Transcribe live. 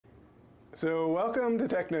So welcome to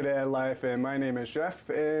Techno Life, and my name is Jeff.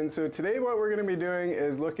 And so today what we're going to be doing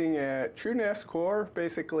is looking at TrueNAS Core,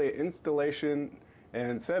 basically installation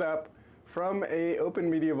and setup from a Open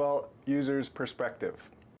Media Vault user's perspective.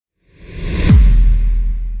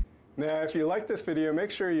 Now, if you like this video, make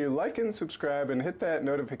sure you like and subscribe and hit that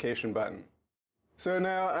notification button. So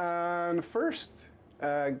now, on first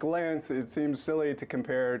glance, it seems silly to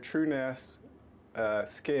compare TrueNAS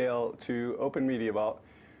scale to Open Media Vault.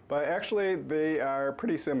 But actually, they are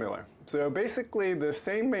pretty similar. So basically, the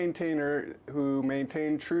same maintainer who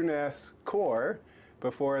maintained TrueNAS Core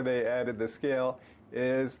before they added the scale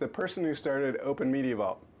is the person who started Open Media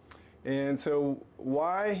Vault. And so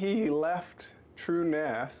why he left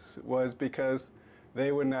TrueNAS was because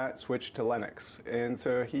they would not switch to Linux. And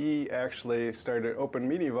so he actually started Open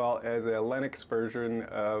Media Vault as a Linux version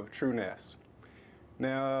of TrueNAS.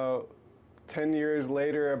 Now, 10 years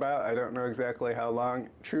later, I don't know exactly how long,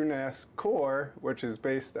 TrueNAS Core, which is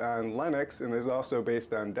based on Linux and is also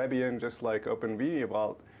based on Debian, just like Open Media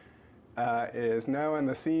Vault, is now on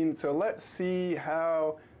the scene. So let's see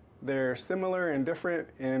how they're similar and different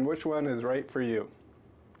and which one is right for you.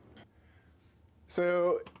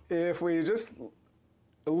 So if we just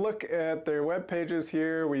look at their web pages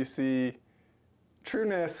here, we see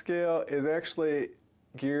TrueNAS Scale is actually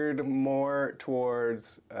geared more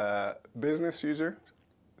towards business user,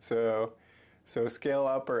 so scale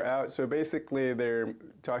up or out. So basically they're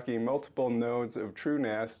talking multiple nodes of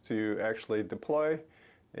TrueNAS to actually deploy,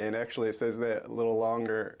 and actually it says that a little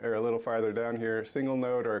longer or a little farther down here, single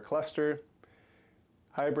node or cluster,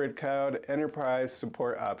 hybrid cloud, enterprise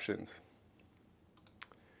support options.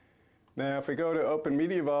 Now if we go to Open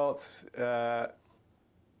Media Vaults,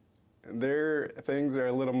 their things are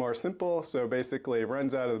a little more simple, so basically it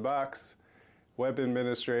runs out of the box, web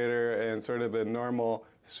administrator, and sort of the normal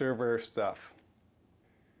server stuff.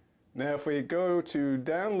 Now if we go to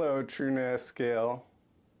download TrueNAS Scale,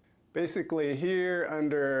 basically here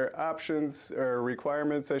under options, or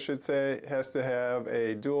requirements I should say, it has to have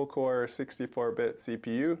a dual core 64-bit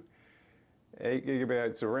CPU, 8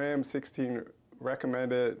 gigabytes of RAM, 16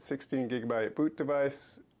 recommended, 16 gigabyte boot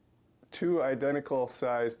device, 2 identical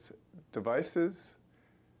sized devices,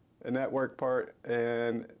 a network part,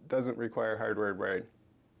 and doesn't require hardware RAID.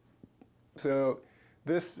 So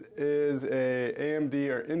this is a AMD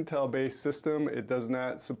or Intel based system. It does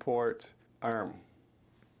not support ARM.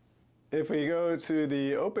 If we go to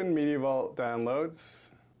the Open Media Vault downloads,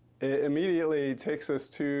 it immediately takes us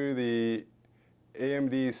to the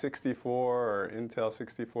AMD 64 or Intel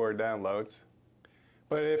 64 downloads.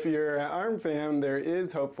 But if you're an ARM fan, there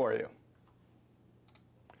is hope for you.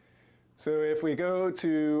 So if we go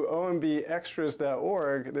to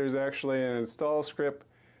omvextras.org, there's actually an install script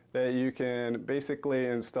that you can basically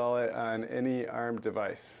install it on any ARM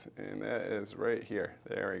device. And that is right here.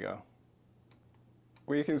 There we go.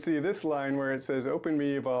 We can see this line where it says Open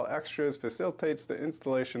Media Vault Extras facilitates the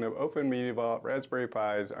installation of Open Media Vault Raspberry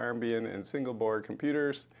Pis, Armbian, and single board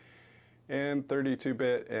computers, and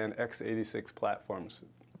 32-bit and x86 platforms.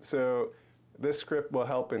 So this script will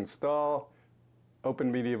help install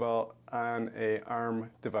Open Media Vault on a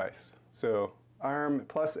ARM device. So ARM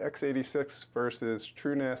plus x86 versus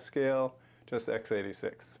TrueNAS Scale, just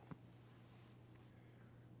x86.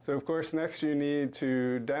 So of course next you need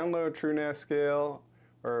to download TrueNAS Scale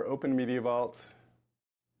or Open Media Vault.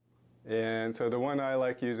 And so the one I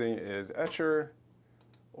like using is Etcher,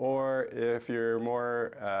 or if you're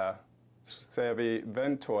more savvy,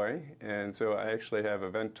 Ventoy. And so I actually have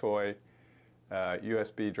a Ventoy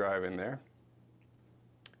USB drive in there.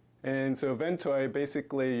 And so Ventoy,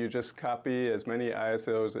 basically you just copy as many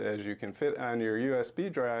ISOs as you can fit on your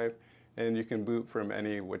USB drive, and you can boot from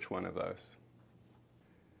any which one of those.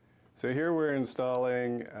 So here we're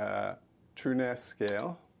installing TrueNAS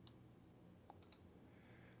Scale.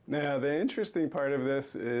 Now the interesting part of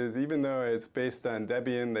this is, even though it's based on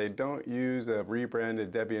Debian, they don't use a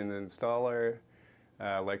rebranded Debian installer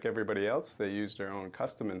like everybody else. They use their own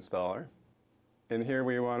custom installer. And here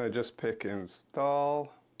we want to just pick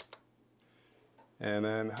Install, and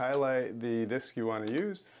then highlight the disk you want to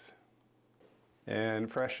use,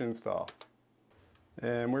 and fresh install.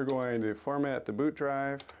 And we're going to format the boot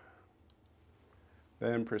drive,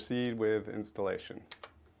 then proceed with installation.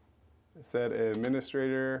 Set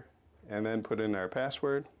administrator, and then put in our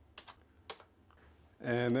password,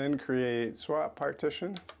 and then create swap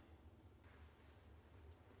partition.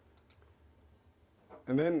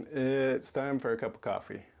 And then it's time for a cup of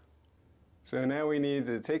coffee. So now we need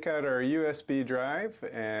to take out our USB drive,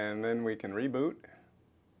 and then we can reboot.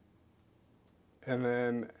 And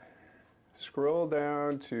then scroll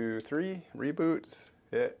down to 3, reboots,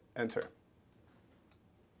 hit enter.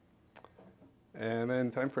 And then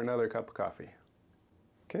time for another cup of coffee.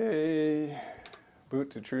 Okay, boot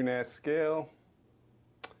to TrueNAS scale.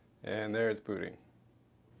 And there it's booting.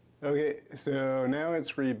 Okay, so now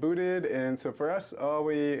it's rebooted, and so for us, all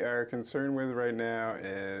we are concerned with right now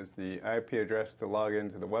is the IP address to log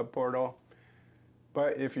into the web portal.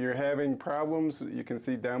 But if you're having problems, you can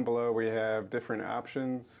see down below we have different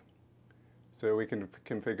options. So we can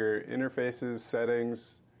configure interfaces,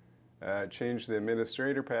 settings, change the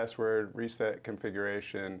administrator password, reset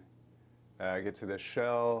configuration, get to the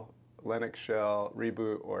shell, Linux shell,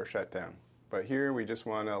 reboot, or shutdown. But here we just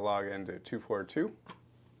want to log into 242.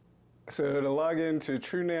 So to log into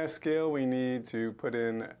TrueNAS scale, we need to put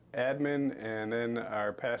in admin and then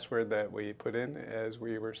our password that we put in as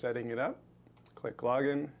we were setting it up. Click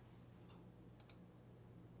login.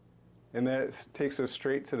 And that takes us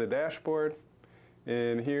straight to the dashboard.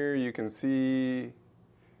 And here you can see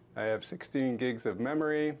I have 16 gigs of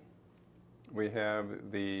memory. We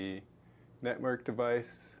have the network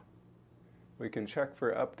device. We can check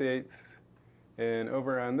for updates. And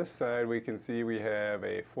over on this side, we can see we have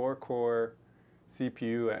a 4-core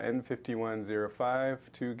CPU at N5105,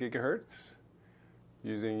 2 gigahertz,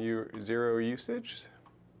 using 0 usage.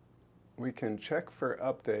 We can check for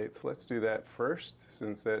updates. Let's do that first,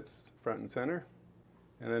 since that's front and center.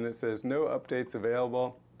 And then it says no updates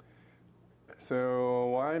available. So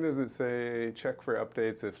why does it say check for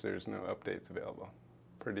updates if there's no updates available?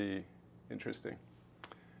 Pretty interesting.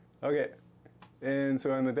 Okay. And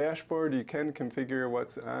so on the dashboard, you can configure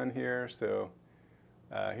what's on here. So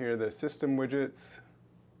here are the system widgets,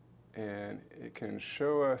 and it can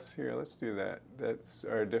show us here. Let's do that. That's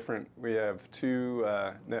our different. We have 2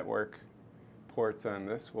 network ports on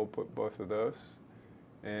this. We'll put both of those.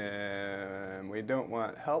 And we don't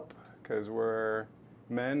want help because we're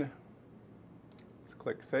men. Let's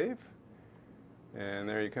click save. And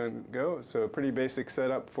there you can go. So a pretty basic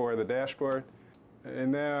setup for the dashboard.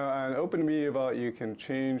 And now on Open Media Vault, you can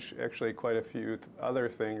change actually quite a few other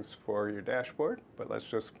things for your dashboard, but let's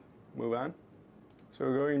just move on. So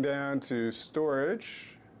going down to storage,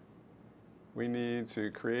 we need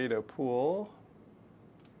to create a pool.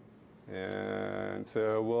 And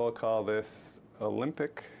so we'll call this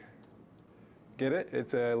Olympic. Get it?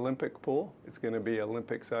 It's an Olympic pool. It's going to be an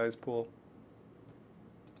Olympic size pool.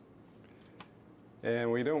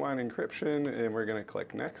 And we don't want encryption, and we're going to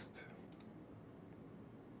click next.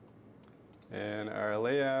 And our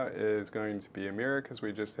layout is going to be a mirror because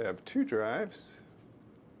we just have 2 drives.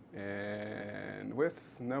 And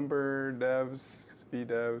width, number, devs,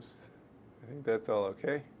 vdevs, I think that's all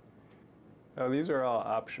okay. Oh, these are all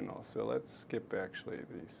optional, so let's skip actually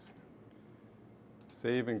these.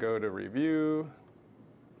 Save and go to review,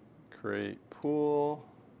 create pool,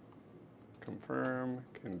 confirm,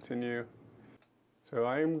 continue. So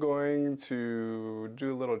I'm going to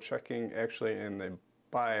do a little checking actually in the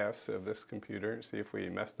BIOS of this computer, see if we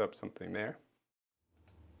messed up something there.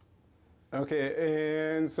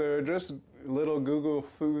 Okay, and so just a little Google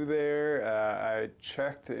foo there. I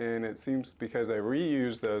checked, and it seems because I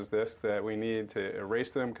reused those disks that we need to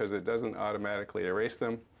erase them because it doesn't automatically erase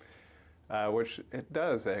them, which it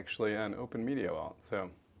does actually on Open Media Vault. So,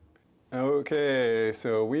 okay,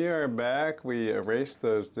 so we are back. We erased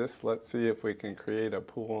those disks. Let's see if we can create a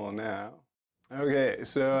pool now. Okay,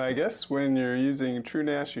 so I guess when you're using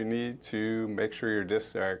TrueNAS, you need to make sure your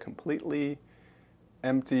disks are completely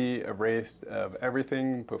empty, erased of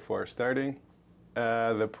everything before starting.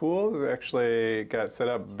 The pools actually got set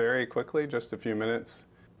up very quickly, just a few minutes.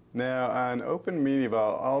 Now on Open Media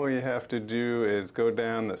Vault, all we have to do is go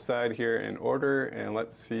down the side here in order, and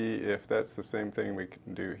let's see if that's the same thing we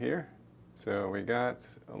can do here. So we got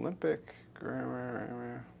Olympic.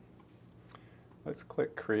 Let's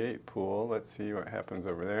click Create Pool. Let's see what happens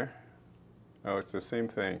over there. Oh, it's the same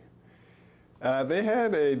thing. They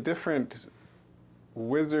had a different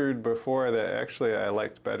wizard before that actually I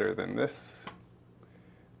liked better than this.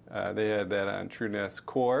 They had that on TrueNAS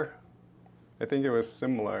Core. I think it was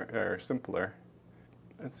similar or simpler.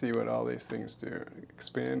 Let's see what all these things do.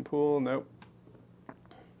 Expand pool, nope.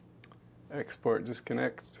 Export,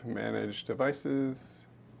 disconnect, manage devices.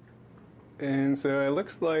 And so it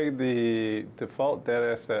looks like the default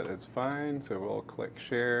data set is fine, so we'll click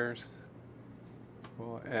shares.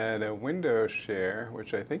 We'll add a window share,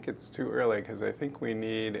 which I think it's too early because I think we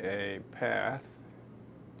need a path.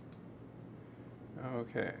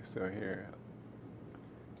 Okay, so here,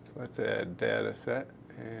 so let's add data set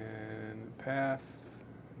and path,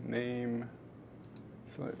 name.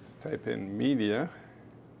 So let's type in media.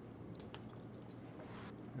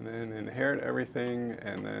 And then inherit everything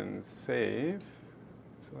and then save.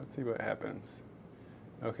 So let's see what happens.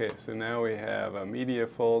 Okay, so now we have a media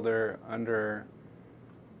folder under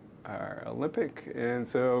our Olympic, and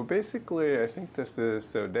so basically I think this is,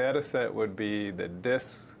 so data set would be the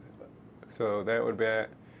disk, so that would be,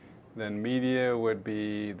 then media would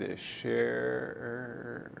be the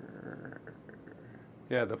share,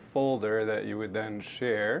 yeah, the folder that you would then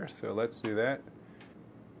share, so let's do that.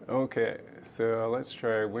 Okay, so let's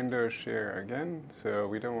try Windows Share again, so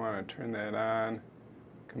we don't want to turn that on.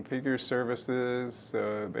 Configure services,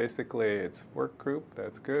 so basically it's work group,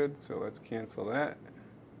 that's good, so let's cancel that.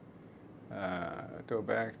 Go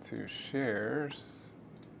back to shares,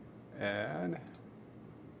 add.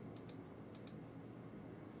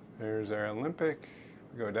 There's our Olympic.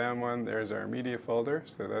 We go down one, there's our media folder,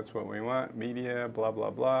 so that's what we want, media, blah,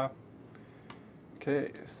 blah, blah. Okay,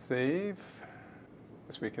 save.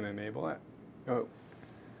 Yes, we can enable it. Oh.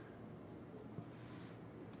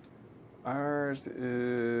 Ours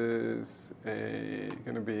is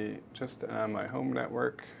going to be just on my home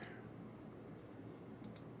network.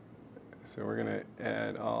 So we're going to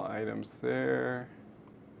add all items there.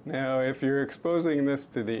 Now, if you're exposing this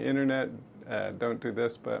to the internet, don't do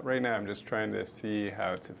this, but right now I'm just trying to see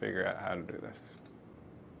how to figure out how to do this.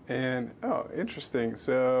 And, oh, interesting.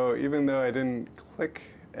 So even though I didn't click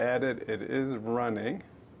add it, it is running.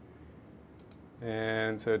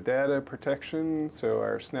 And so data protection, so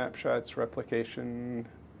our snapshots, replication,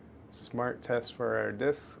 smart test for our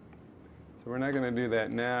disk. So we're not going to do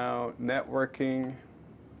that now. Networking,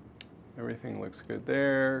 everything looks good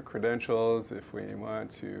there. Credentials, if we want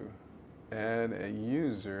to add a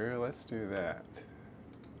user, let's do that.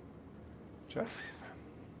 Jeff.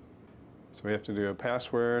 So we have to do a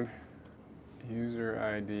password. User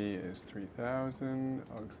ID is 3000,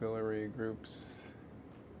 auxiliary groups.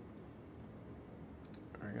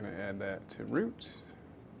 We're going to add that to root.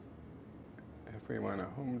 If we want a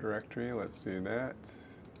home directory, let's do that.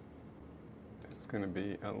 It's going to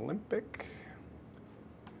be Olympic.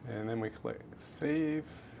 And then we click save.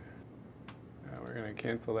 Now we're going to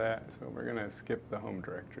cancel that, so we're going to skip the home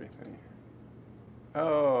directory thing.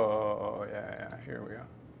 Oh, yeah, here we go.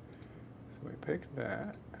 So we pick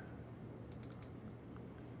that.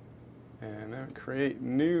 And then create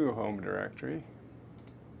new home directory.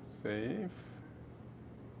 Save.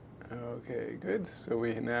 Okay, good. So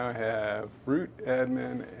we now have root,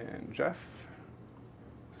 admin, and Jeff.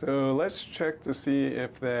 So let's check to see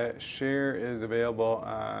if that share is available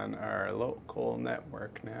on our local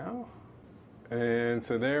network now. And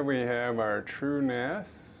so there we have our TrueNAS.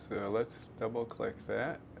 So let's double click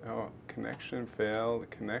that. Oh, connection failed,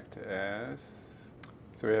 connect as.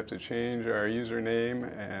 So we have to change our username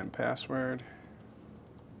and password.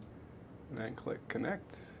 And then click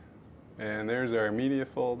connect. And there's our media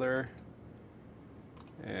folder.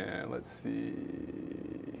 And let's see.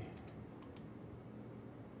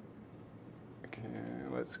 Okay,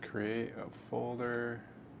 let's create a folder.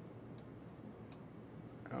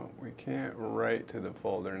 Oh, we can't write to the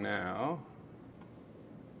folder now.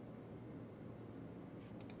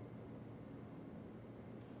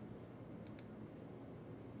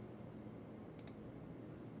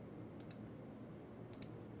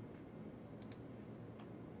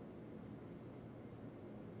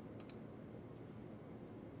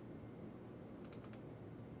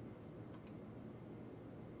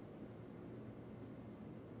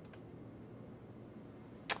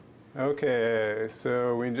 Okay,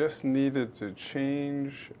 so we just needed to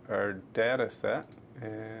change our data set,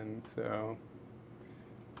 and so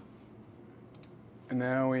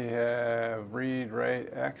now we have read,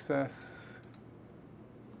 write, access.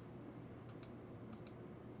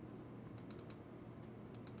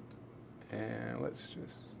 And let's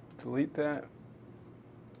just delete that.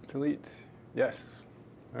 Delete. Yes.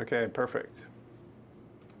 Okay, perfect.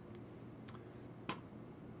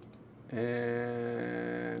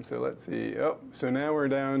 And so let's see. Oh, so now we're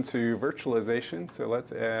down to virtualization. So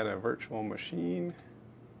let's add a virtual machine.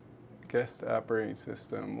 Guest operating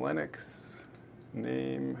system Linux.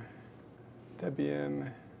 Name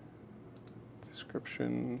Debian.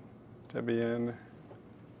 Description Debian.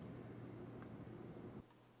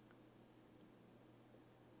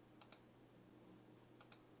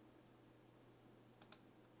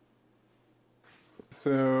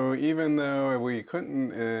 So even though we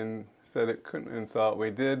couldn't and said it couldn't install it, we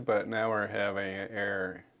did, but now we're having an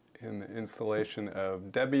error in the installation of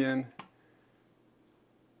Debian.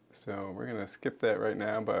 So we're going to skip that right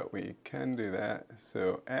now, but we can do that.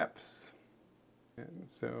 So apps. And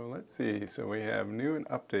so let's see. So we have new and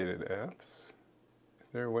updated apps.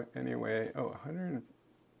 Is there any way? Oh,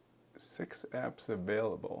 106 apps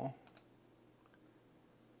available.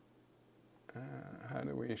 How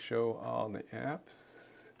do we show all the apps?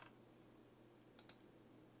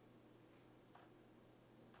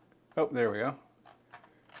 Oh, there we go.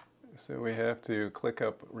 So we have to click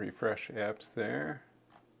up refresh apps there.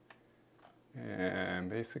 And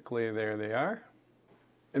basically there they are.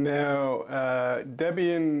 And now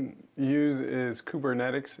Debian uses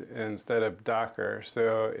Kubernetes instead of Docker,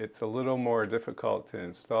 so it's a little more difficult to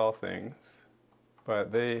install things.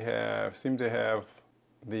 But they seem to have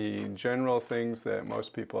the general things that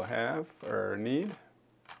most people have or need.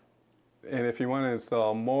 And if you want to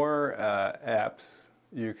install more apps,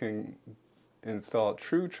 you can install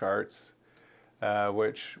TrueCharts,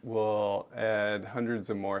 which will add hundreds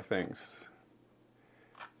of more things.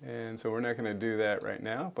 And so we're not going to do that right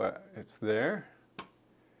now, but it's there.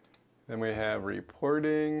 Then we have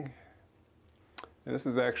reporting. And this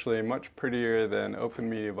is actually much prettier than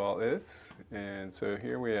OpenMediaVault is. And so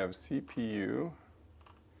here we have CPU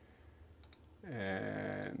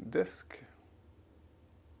and disk.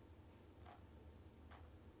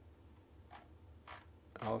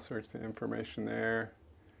 All sorts of information there.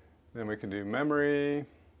 Then we can do memory,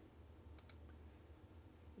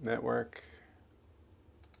 network,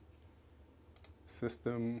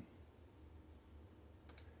 system,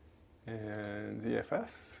 and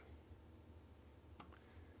ZFS.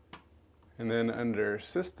 And then under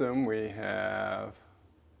system we have,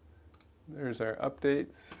 there's our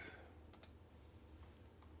updates,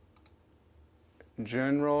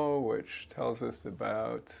 general, which tells us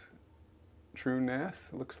about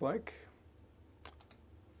TrueNAS, it looks like,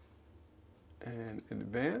 and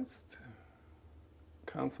advanced,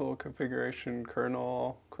 console configuration,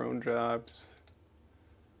 kernel, cron jobs.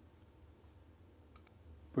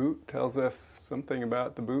 Boot tells us something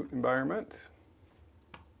about the boot environment.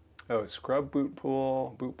 Oh, scrub boot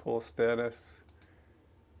pool status.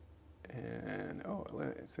 And oh,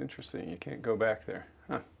 it's interesting, you can't go back there.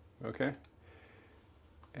 Huh, okay.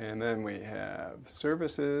 And then we have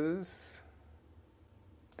services.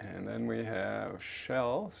 And then we have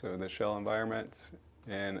shell, so the shell environment,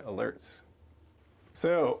 and alerts.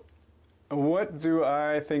 So what do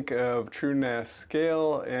I think of TrueNAS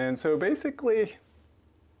scale? And so basically,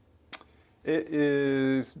 it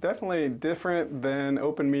is definitely different than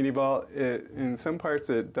OpenMediaVault. In some parts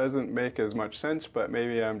it doesn't make as much sense, but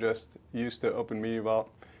maybe I'm just used to OpenMediaVault.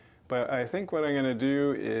 But I think what I'm going to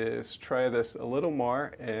do is try this a little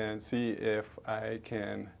more and see if I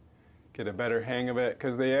can get a better hang of it,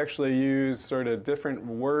 because they actually use sort of different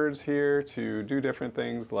words here to do different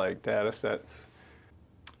things like data sets.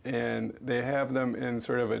 And they have them in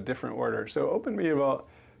sort of a different order. So OpenMediaVault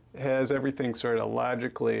has everything sort of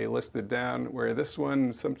logically listed down, where this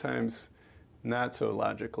one sometimes not so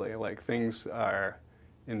logically, like things are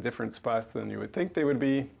in different spots than you would think they would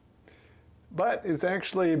be. But it's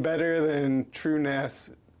actually better than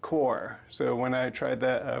TrueNAS Core. So when I tried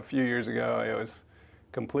that a few years ago, it was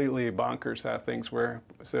completely bonkers how things were.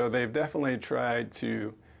 So they've definitely tried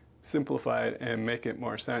to simplify it and make it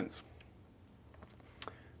more sense.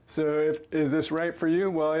 So is this right for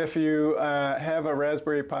you? Well, if you have a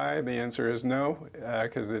Raspberry Pi, the answer is no,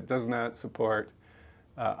 because it does not support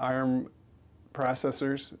ARM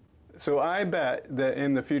processors. So I bet that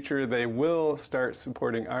in the future they will start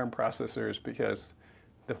supporting ARM processors, because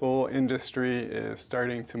the whole industry is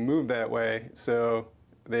starting to move that way, so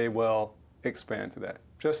they will expand to that.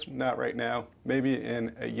 Just not right now, maybe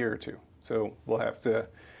in a year or two. So we'll have to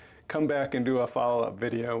come back and do a follow-up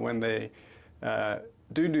video when they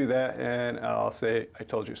do that, and I'll say, I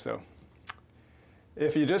told you so.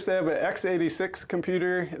 If you just have an x86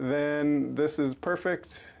 computer, then this is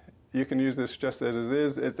perfect. You can use this just as it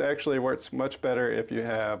is. It actually works much better if you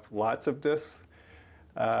have lots of disks,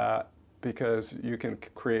 because you can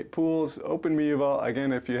create pools. OpenMediaVault,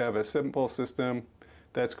 again, if you have a simple system,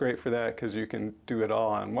 that's great for that, because you can do it all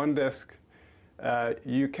on one disk.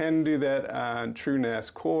 You can do that on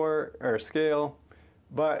TrueNAS Core or Scale,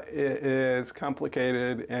 but it is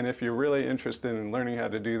complicated, and if you're really interested in learning how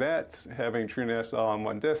to do that, having TrueNAS all on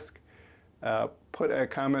one disk, put a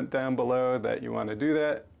comment down below that you want to do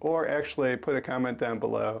that, or actually put a comment down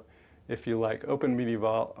below if you like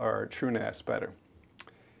OpenMediaVault or TrueNAS better.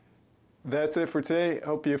 That's it for today.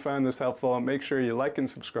 Hope you found this helpful. Make sure you like and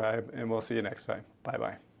subscribe, and we'll see you next time.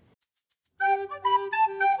 Bye-bye.